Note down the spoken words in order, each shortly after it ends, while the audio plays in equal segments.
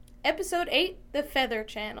Episode 8, The Feather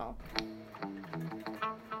Channel.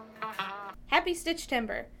 Happy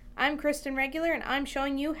Stitchtember! I'm Kristen Regular and I'm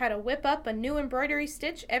showing you how to whip up a new embroidery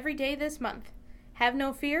stitch every day this month. Have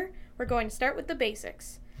no fear, we're going to start with the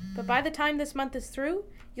basics. But by the time this month is through,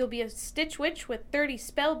 you'll be a stitch witch with 30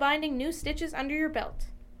 spellbinding new stitches under your belt.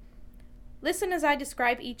 Listen as I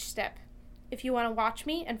describe each step. If you want to watch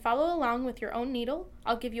me and follow along with your own needle,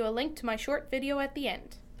 I'll give you a link to my short video at the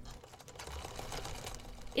end.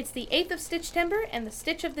 It's the 8th of Stitchtember, and the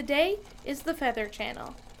stitch of the day is the Feather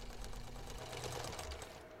Channel.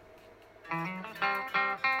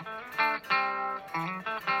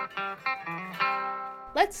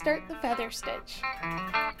 Let's start the feather stitch.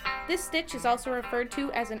 This stitch is also referred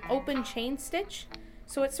to as an open chain stitch,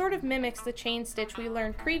 so it sort of mimics the chain stitch we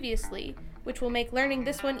learned previously, which will make learning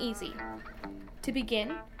this one easy. To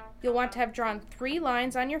begin, you'll want to have drawn 3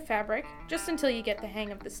 lines on your fabric just until you get the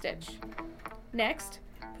hang of the stitch. Next,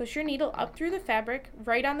 push your needle up through the fabric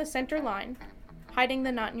right on the center line, hiding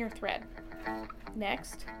the knot in your thread.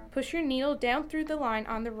 Next, push your needle down through the line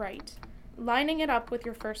on the right, lining it up with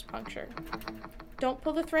your first puncture. Don't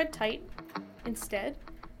pull the thread tight. Instead,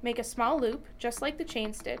 make a small loop, just like the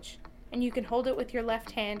chain stitch, and you can hold it with your left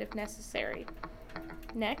hand if necessary.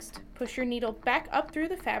 Next, push your needle back up through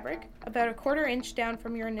the fabric, about a 1/4 inch down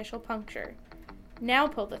from your initial puncture. Now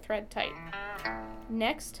pull the thread tight.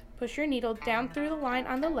 Next, push your needle down through the line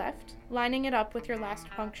on the left, lining it up with your last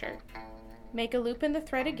puncture. Make a loop in the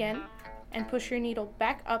thread again, and push your needle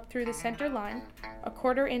back up through the center line, a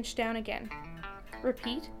 1/4 inch down again.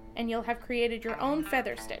 Repeat, and you'll have created your own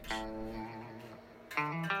feather stitch.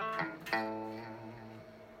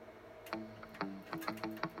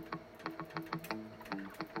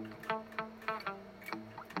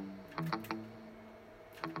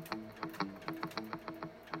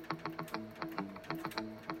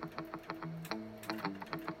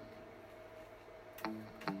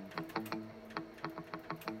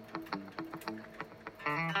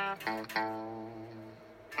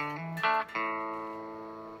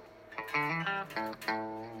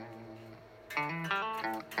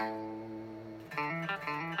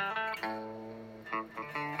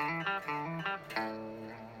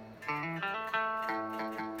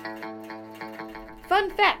 Fun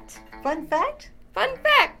fact! Fun fact? Fun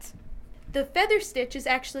fact! The feather stitch is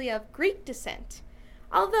actually of Greek descent.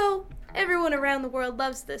 Although, everyone around the world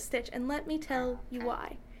loves this stitch, and let me tell you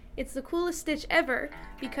why. It's the coolest stitch ever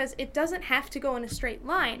because it doesn't have to go in a straight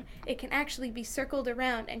line. It can actually be circled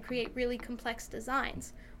around and create really complex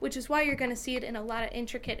designs, which is why you're going to see it in a lot of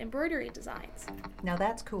intricate embroidery designs. Now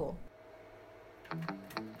that's cool.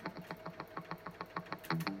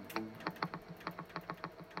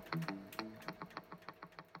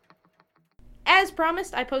 As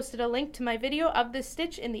promised, I posted a link to my video of this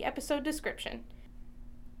stitch in the episode description.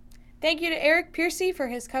 Thank you to Eric Piercy for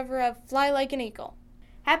his cover of Fly Like an Eagle.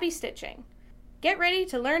 Happy stitching! Get ready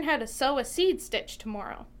to learn how to sew a seed stitch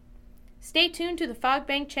tomorrow. Stay tuned to the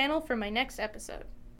Fogbank channel for my next episode.